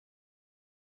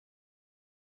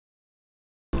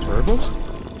Burble?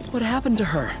 What happened to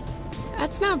her?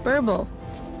 That's not Burble.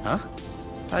 Huh?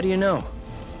 How do you know?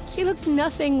 She looks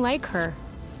nothing like her.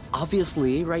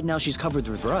 Obviously, right now she's covered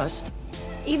with rust.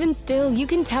 Even still, you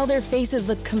can tell their faces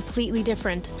look completely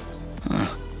different.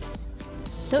 Huh.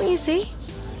 Don't you see?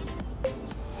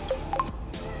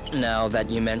 Now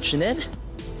that you mention it,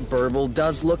 Burble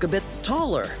does look a bit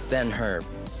taller than her.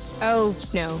 Oh,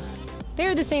 no.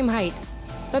 They're the same height.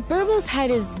 But Burble's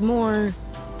head is more...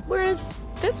 whereas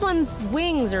this one's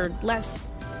wings are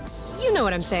less... You know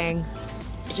what I'm saying.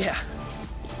 Yeah.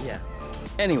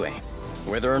 Anyway,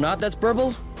 whether or not that's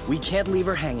Burble, we can't leave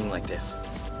her hanging like this.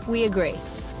 We agree.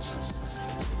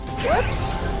 Whoops!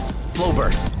 Flow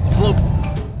burst. Flow...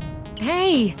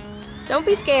 Hey! Don't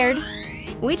be scared.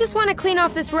 We just want to clean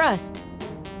off this rust.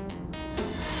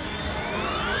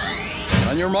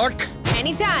 On your mark?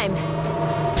 Anytime.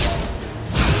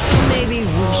 Maybe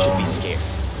we should be scared.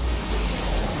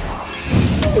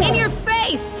 In your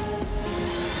face!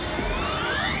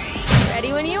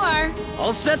 Ready when you are.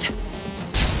 All set?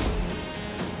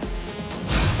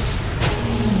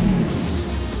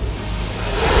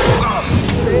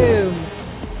 Boom.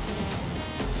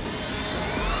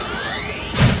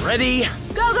 Ready?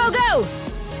 Go, go, go!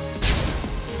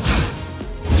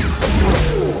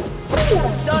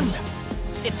 Stunned!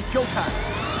 It's go time.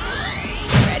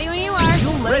 Ready when you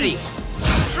are. Ready.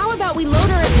 How about we load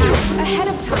our attacks ahead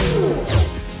of time?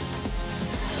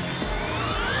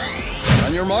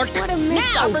 On your mark? What a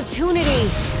missed opportunity.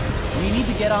 We need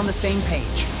to get on the same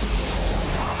page.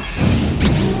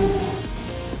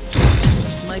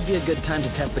 This might be a good time to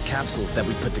test the capsules that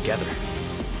we put together.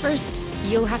 First,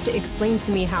 you'll have to explain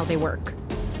to me how they work.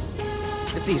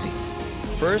 It's easy.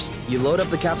 First, you load up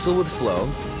the capsule with flow.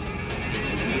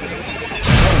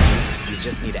 You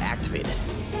just need to activate it.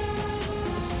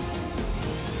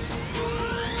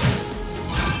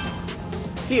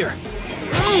 Here.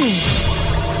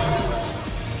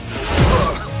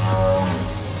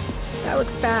 That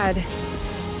looks bad.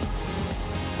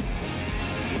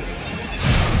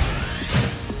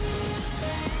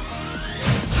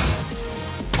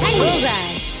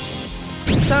 Bullseye!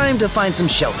 Time to find some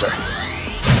shelter.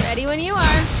 Ready when you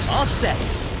are. All set.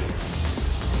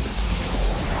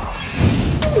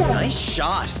 Nice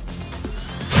shot.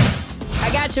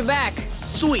 I got your back.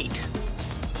 Sweet.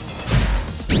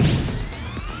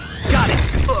 Got it.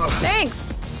 Ugh. Thanks.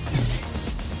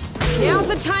 Now's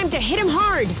the time to hit him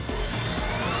hard.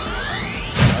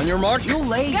 On your mark. Too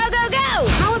late. Go, go, go!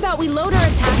 How about we load our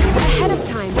attacks ahead of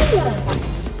time?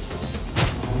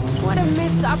 What a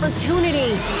missed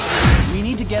opportunity. We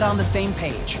need to get on the same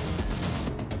page.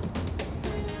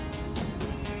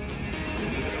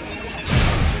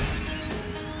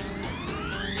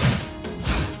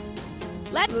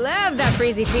 Love that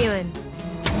breezy feeling.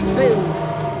 Boom.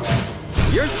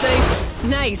 You're safe.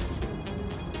 Nice.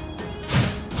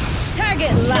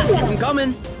 Target locked. I'm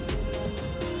coming.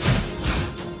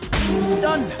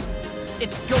 Stunned.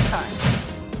 It's go time.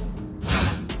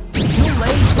 Too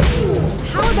late.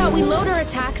 How about we load our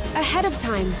attacks ahead of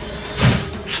time?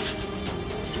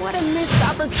 What a missed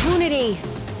opportunity.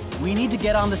 We need to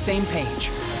get on the same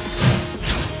page.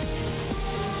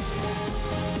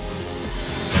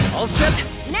 All set.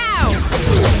 Now!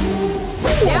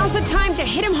 Now's the time to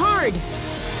hit him hard.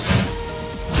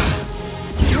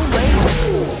 Too late.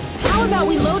 How about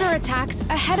we load our attacks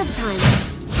ahead of time?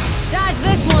 Dodge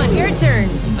this one. Your turn.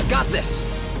 I got this.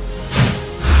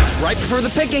 It's right for the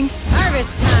picking.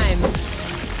 Harvest time.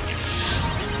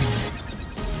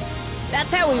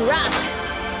 That's how we rock.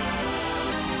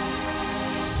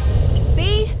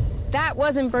 See? That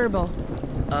wasn't Burble.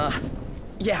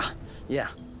 Yeah.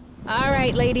 All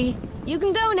right, lady. You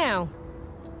can go now.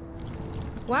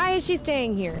 Why is she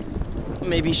staying here?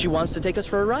 Maybe she wants to take us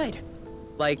for a ride.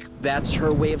 Like, that's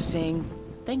her way of saying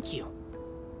thank you.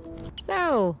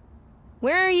 So,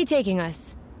 where are you taking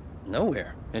us?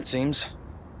 Nowhere, it seems.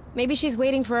 Maybe she's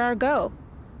waiting for our go.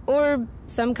 Or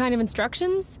some kind of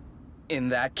instructions? In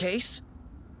that case...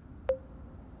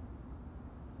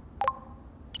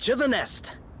 to the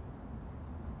nest!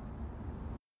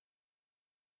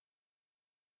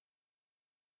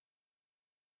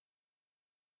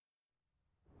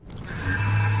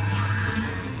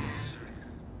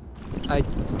 I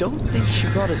don't think she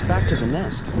brought us back to the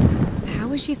nest.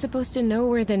 How is she supposed to know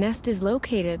where the nest is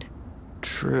located?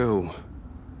 True.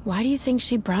 Why do you think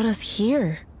she brought us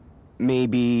here?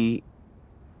 Maybe...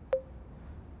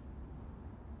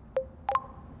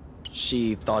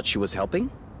 she thought she was helping?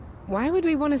 Why would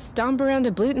we want to stomp around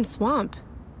a Bluton swamp?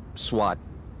 SWAT.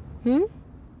 Hmm?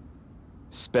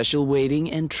 Special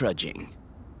waiting and trudging.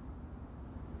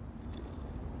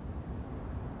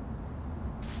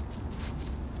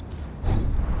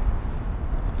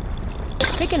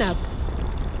 Picking up.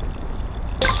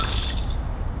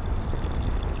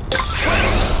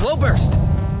 Slow burst.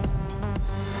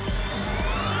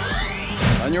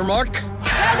 On your mark. Go,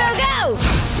 go, go!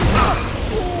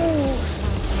 Ooh.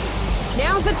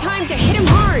 Now's the time to hit him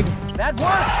hard. That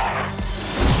worked!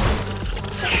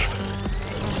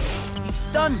 He's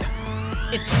stunned.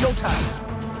 It's go time.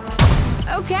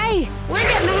 Okay, we're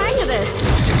getting the hang of this.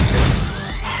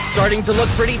 Starting to look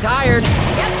pretty tired.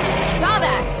 Yep, saw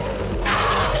that.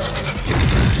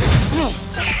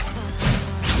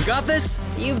 You got this?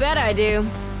 You bet I do.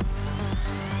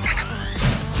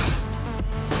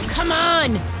 Come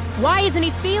on! Why isn't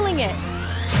he feeling it?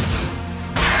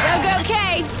 Go, go,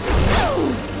 Kay!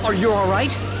 Are you all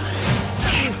right?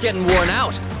 He's getting worn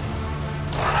out.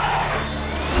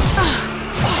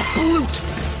 Oh, Bloot!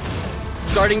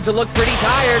 Starting to look pretty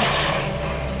tired.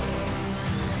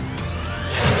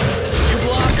 You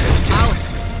block.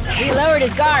 He lowered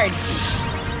his guard.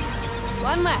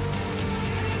 One left.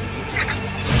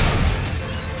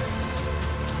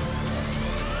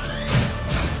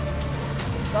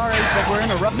 Sorry, but we're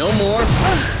in a rush. No more.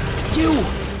 You!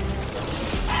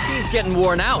 He's getting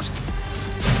worn out.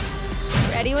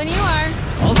 Ready when you are.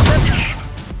 All set.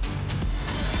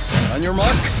 On your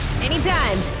mark.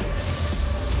 Anytime.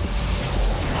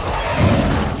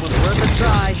 Was worth a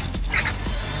try.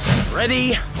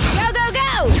 Ready? Go, go,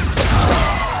 go!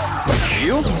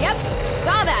 You? Yep,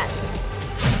 saw that.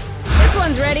 This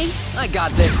one's ready. I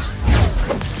got this.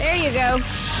 There you go.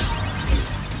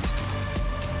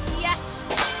 Yes!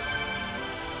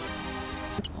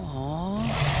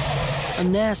 Aww. A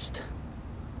nest.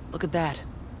 Look at that.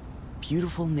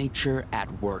 Beautiful nature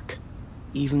at work.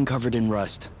 Even covered in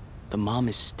rust. The mom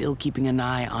is still keeping an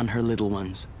eye on her little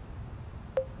ones.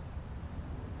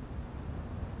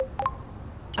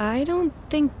 I don't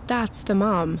think that's the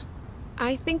mom.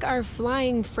 I think our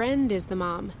flying friend is the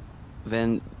mom.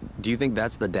 Then, do you think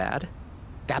that's the dad?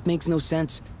 That makes no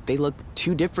sense. They look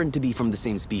too different to be from the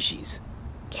same species.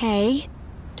 Kay,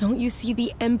 don't you see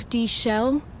the empty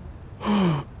shell?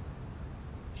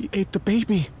 He ate the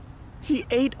baby. He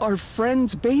ate our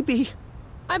friend's baby.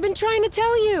 I've been trying to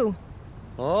tell you.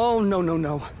 Oh, no, no,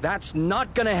 no. That's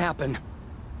not gonna happen.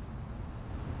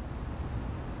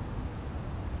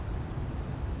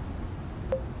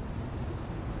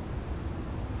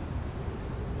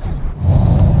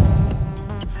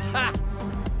 Ha!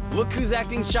 Look who's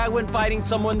acting shy when fighting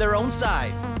someone their own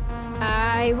size.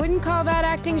 I wouldn't call that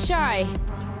acting shy.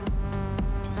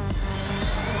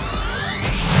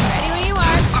 Ready when you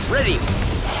are. Ready.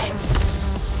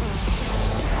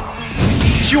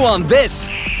 Chew on this.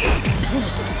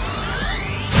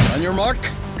 On your mark.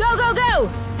 Go, go, go!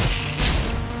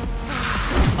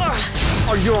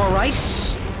 Are you all right?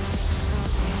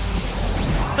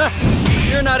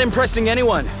 You're not impressing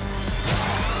anyone.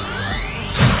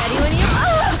 Ready when you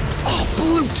are. Oh,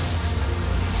 Bloot!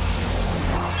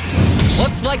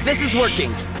 Looks like this is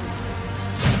working.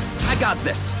 I got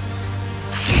this.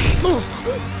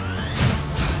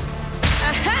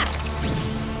 Aha!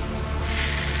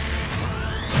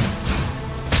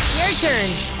 Your turn.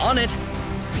 On it.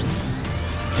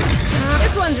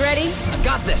 This one's ready. I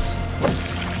got this.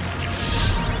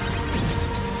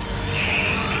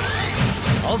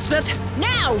 All set?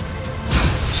 Now!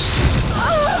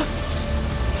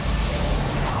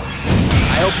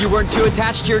 I hope you weren't too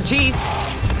attached to your teeth.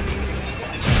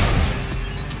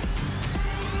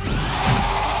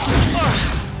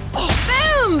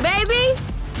 Boom, baby!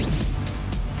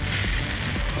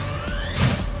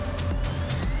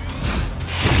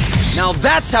 Now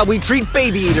that's how we treat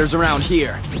baby eaters around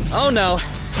here. Oh no,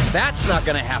 that's not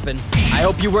gonna happen. I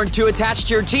hope you weren't too attached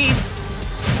to your teeth.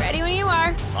 Ready when you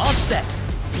are. All set.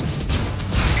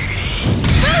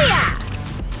 Booyah!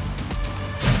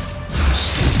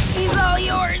 He's all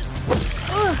yours.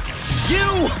 Ugh.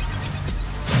 You!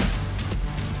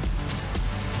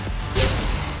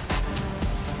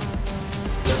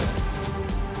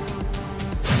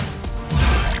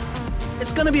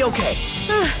 It's gonna be okay.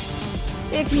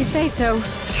 If you say so.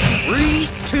 3,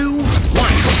 2, 1.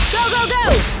 Go, go, go!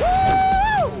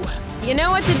 Woo! You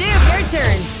know what to do. Your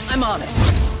turn. I'm on it.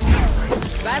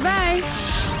 Bye-bye.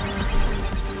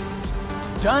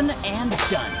 Done and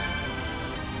done.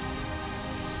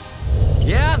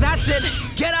 Yeah, that's it.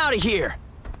 Get out of here.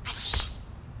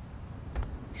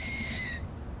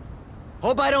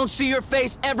 Hope I don't see your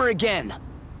face ever again.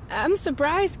 I'm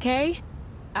surprised, Kay.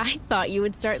 I thought you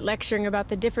would start lecturing about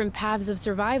the different paths of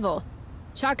survival.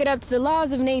 Chalk it up to the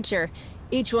laws of nature.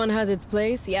 Each one has its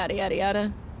place, yada yada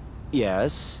yada.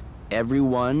 Yes,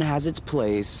 everyone has its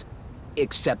place,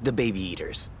 except the baby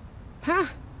eaters. Huh.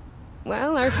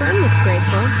 Well, our friend looks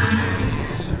grateful.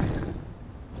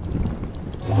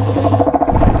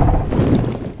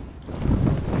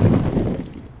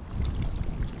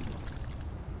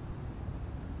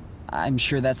 I'm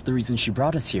sure that's the reason she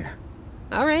brought us here.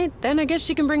 All right, then I guess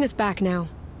she can bring us back now.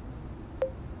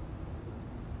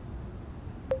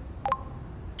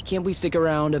 Can't we stick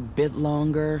around a bit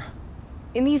longer?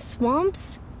 In these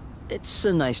swamps? It's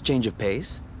a nice change of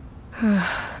pace.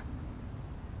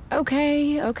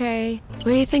 Okay. What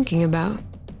are you thinking about?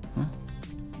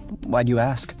 Why'd you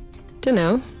ask?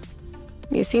 Dunno.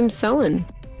 You seem sullen.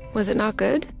 Was it not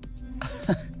good?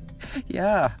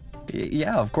 Yeah,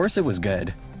 of course it was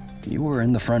good. You were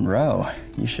in the front row.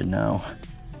 You should know.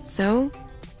 So?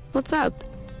 What's up?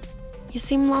 You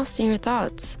seem lost in your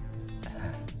thoughts.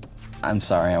 I'm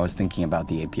sorry, I was thinking about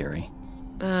the apiary.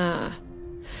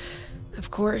 Of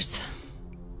course.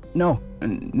 No,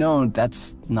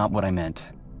 that's not what I meant.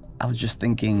 I was just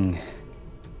thinking,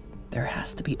 there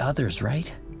has to be others,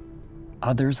 right?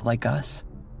 Others like us,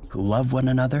 who love one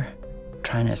another,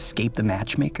 trying to escape the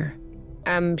matchmaker.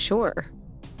 I'm sure.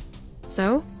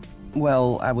 So?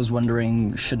 Well, I was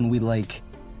wondering, shouldn't we, like,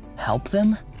 help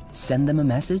them? Send them a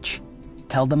message?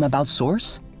 Tell them about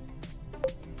Source?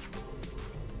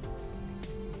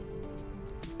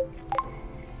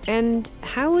 And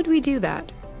how would we do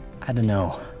that? I don't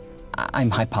know.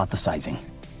 I'm hypothesizing.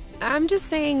 I'm just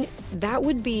saying that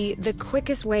would be the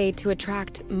quickest way to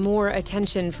attract more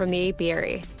attention from the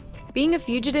apiary. Being a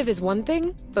fugitive is one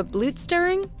thing, but blood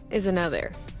stirring is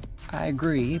another. I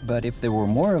agree, but if there were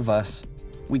more of us,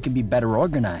 we could be better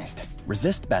organized,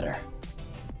 resist better.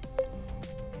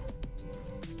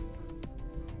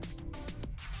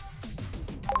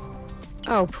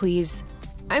 Oh, please.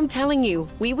 I'm telling you,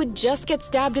 we would just get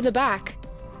stabbed in the back.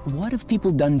 What have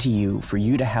people done to you for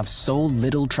you to have so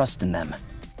little trust in them?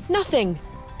 Nothing.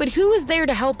 But who was there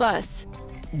to help us?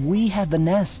 We had the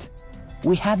nest.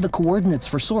 We had the coordinates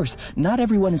for Source. Not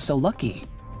everyone is so lucky.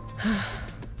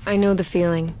 I know the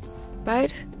feeling.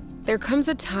 But there comes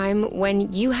a time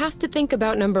when you have to think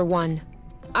about number one.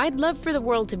 I'd love for the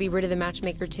world to be rid of the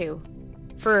matchmaker too.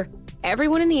 For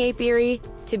everyone in the apiary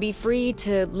to be free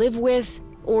to live with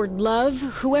or love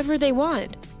whoever they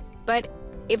want. But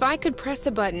if I could press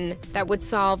a button that would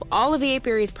solve all of the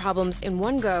apiary's problems in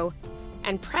one go,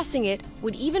 and pressing it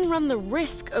would even run the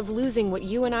risk of losing what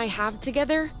you and I have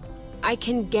together, I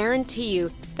can guarantee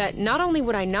you that not only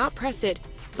would I not press it,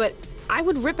 but I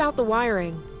would rip out the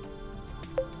wiring.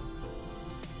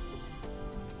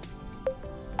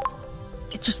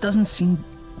 It just doesn't seem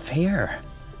fair.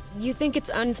 You think it's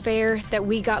unfair that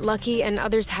we got lucky and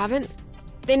others haven't?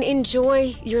 Then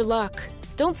enjoy your luck.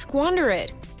 Don't squander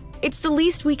it. It's the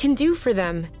least we can do for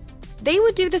them. They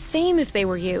would do the same if they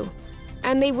were you.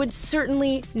 And they would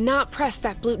certainly not press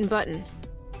that gluten button.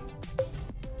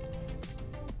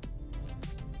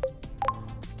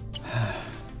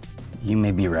 You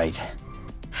may be right.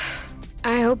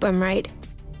 I hope I'm right.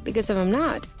 Because if I'm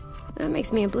not, that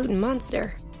makes me a gluten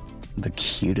monster. The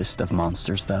cutest of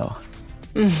monsters, though.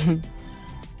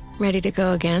 Ready to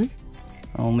go again?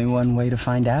 Only one way to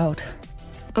find out.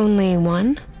 Only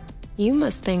one? You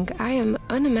must think I am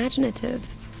unimaginative.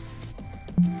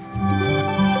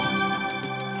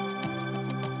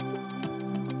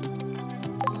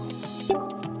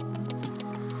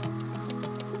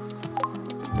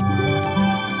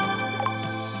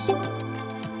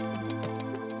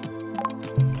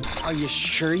 Are you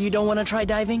sure you don't want to try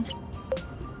diving?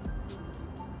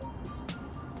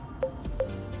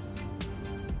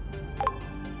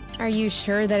 Are you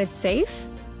sure that it's safe?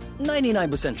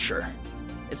 99% sure.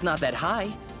 It's not that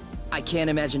high. I can't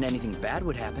imagine anything bad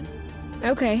would happen.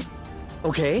 Okay.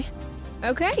 Okay?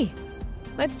 Okay.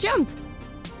 Let's jump.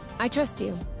 I trust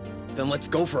you. Then let's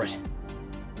go for it.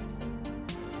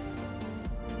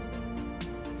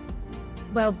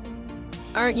 Well,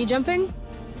 aren't you jumping?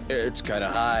 It's kinda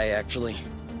high, actually.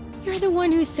 You're the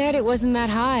one who said it wasn't that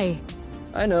high.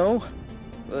 I know.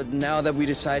 But now that we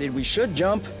decided we should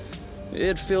jump,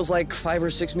 it feels like 5 or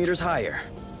 6 meters higher.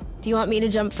 Do you want me to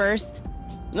jump first?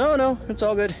 No, it's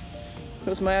all good.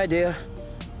 That's my idea.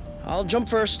 I'll jump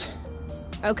first.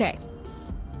 Okay.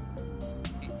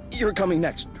 You're coming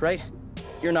next, right?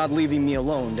 You're not leaving me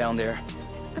alone down there.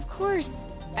 Of course.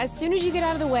 As soon as you get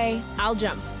out of the way, I'll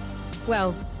jump.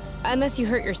 Well, unless you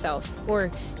hurt yourself,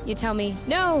 or you tell me,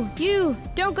 no, you,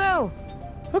 don't go.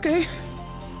 Okay.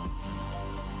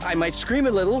 I might scream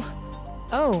a little.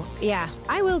 Oh, yeah,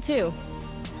 I will too.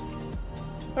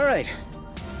 All right.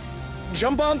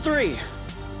 Jump on 3.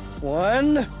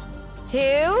 1,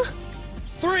 2.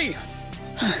 3!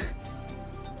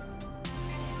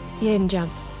 You didn't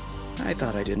jump. I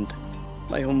thought I didn't.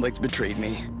 My own legs betrayed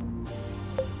me.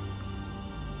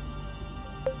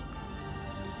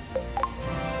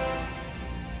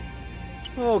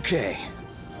 Okay.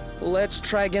 Let's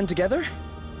try again together?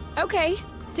 Okay.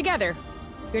 Together.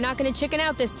 You're not gonna chicken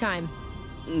out this time.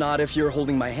 Not if you're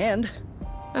holding my hand.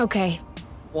 Okay.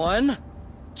 1,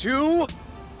 2,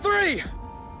 3!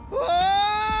 Woo!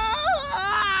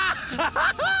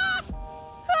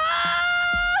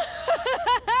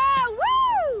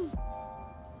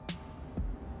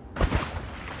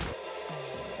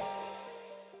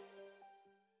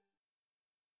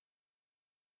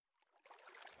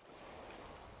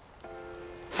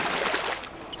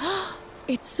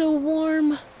 It's so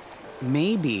warm.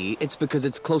 Maybe it's because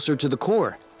it's closer to the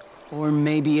core. Or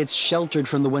maybe it's sheltered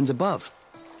from the winds above.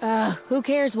 Who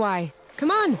cares why? Come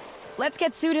on, let's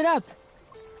get suited up.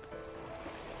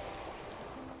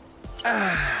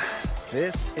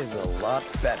 This is a lot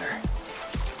better.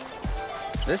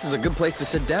 This is a good place to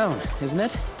sit down, isn't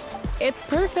it? It's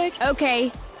perfect.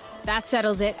 Okay, that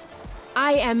settles it.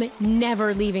 I am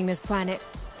never leaving this planet.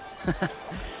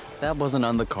 That wasn't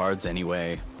on the cards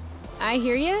anyway. I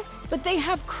hear ya, but they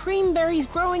have cream berries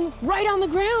growing right on the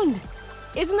ground.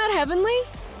 Isn't that heavenly?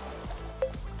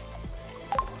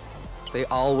 They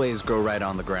always grow right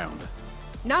on the ground.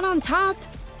 Not on top.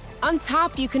 On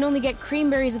top, you can only get cream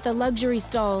berries at the luxury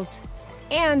stalls.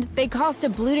 And they cost a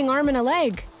bleeding arm and a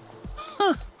leg.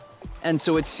 Huh. And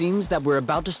so it seems that we're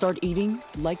about to start eating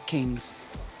like kings.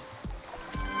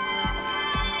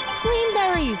 Cream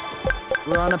berries!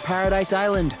 We're on a paradise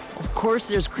island. Of course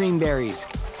there's cream berries.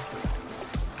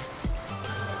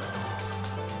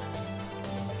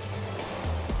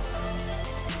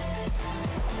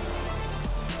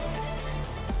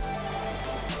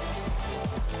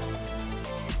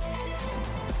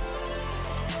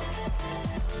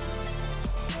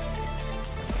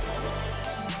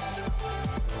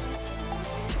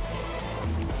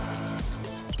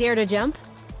 Dare to jump?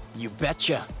 You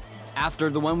betcha.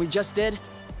 After the one we just did,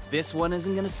 this one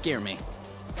isn't gonna scare me.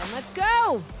 Then let's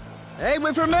go! Hey,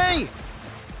 wait for me!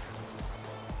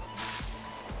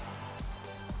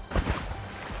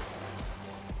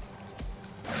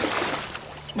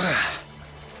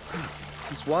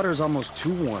 This water is almost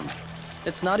too warm.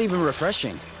 It's not even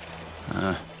refreshing.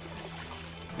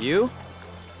 You?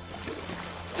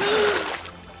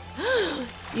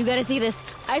 You gotta see this.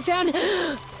 I found...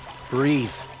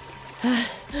 Breathe.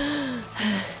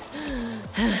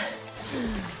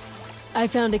 I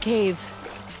found a cave.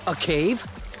 A cave?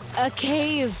 A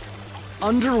cave.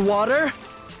 Underwater?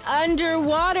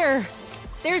 Underwater.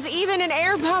 There's even an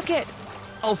air pocket.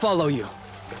 I'll follow you.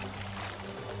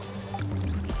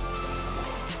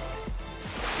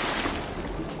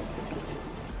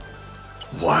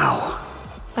 Wow.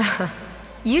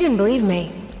 You didn't believe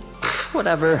me.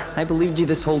 Whatever. I believed you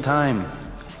this whole time.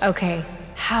 Okay,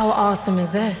 how awesome is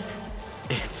this?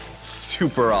 It's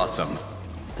super awesome.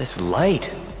 This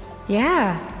light.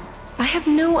 Yeah, I have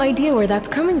no idea where that's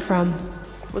coming from.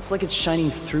 Looks like it's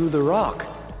shining through the rock.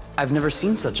 I've never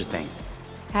seen such a thing.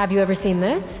 Have you ever seen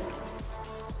this?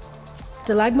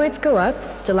 Stalagmites go up,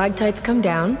 stalactites come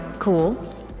down. Cool.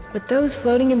 But those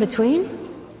floating in between?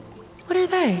 What are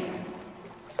they?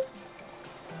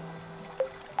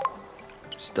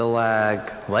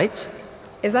 Stalagmites?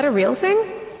 Is that a real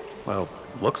thing? Well,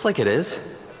 looks like it is.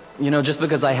 You know, just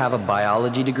because I have a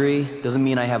biology degree doesn't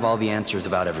mean I have all the answers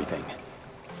about everything.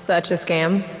 Such a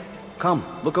scam. Come,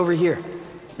 look over here.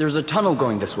 There's a tunnel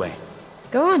going this way.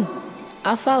 Go on.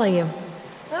 I'll follow you.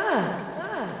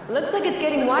 Looks like it's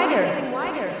getting wider.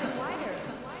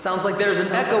 Sounds like there's an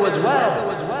echo as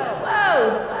well.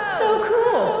 Whoa! So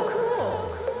cool!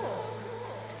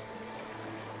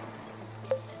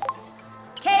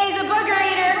 Kay's a booger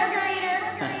eater!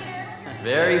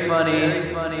 Very funny.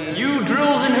 You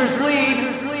drills in her sleeve.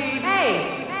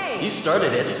 Hey! You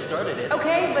started it.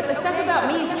 Okay, but the stuff about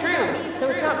me is true, so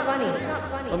it's not funny.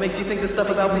 What makes you think the stuff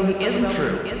about me isn't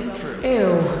true?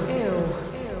 Ew.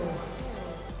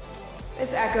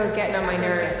 This echo's getting on my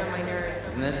nerves.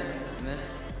 Isn't it?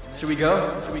 Should we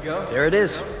go? There it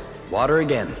is. Water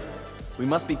again. We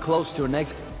must be close to an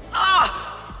exit.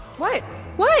 Ah! What?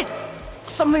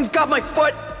 Something's got my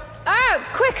foot! Ah,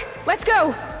 quick, let's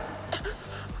go.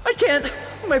 I can't!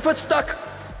 My foot's stuck!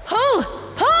 Pull!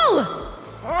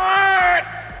 Ah!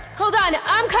 Hold on,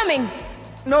 I'm coming.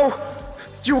 No!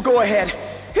 You go ahead.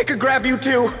 It could grab you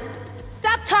too.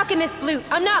 Stop talking this flute.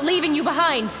 I'm not leaving you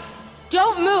behind.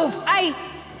 Don't move.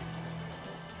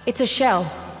 It's a shell.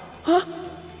 Huh?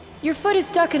 Your foot is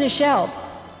stuck in a shell.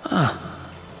 Huh.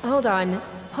 Hold on.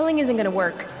 Pulling isn't gonna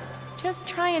work. Just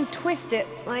try and twist it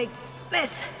like this.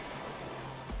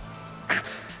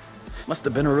 Must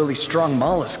have been a really strong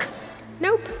mollusk.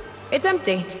 Nope. It's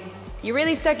empty. You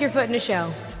really stuck your foot in a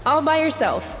shell. All by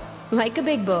yourself. Like a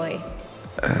big boy.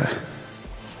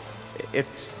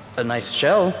 It's a nice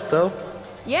shell, though.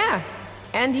 Yeah.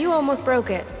 And you almost broke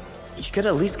it. You could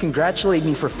at least congratulate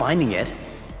me for finding it.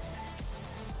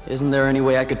 Isn't there any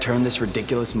way I could turn this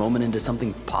ridiculous moment into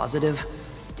something positive?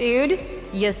 Dude,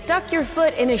 you stuck your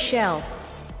foot in a shell.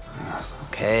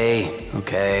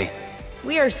 Okay.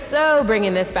 We are so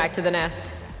bringing this back to the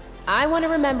nest. I want to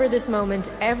remember this moment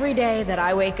every day that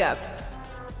I wake up.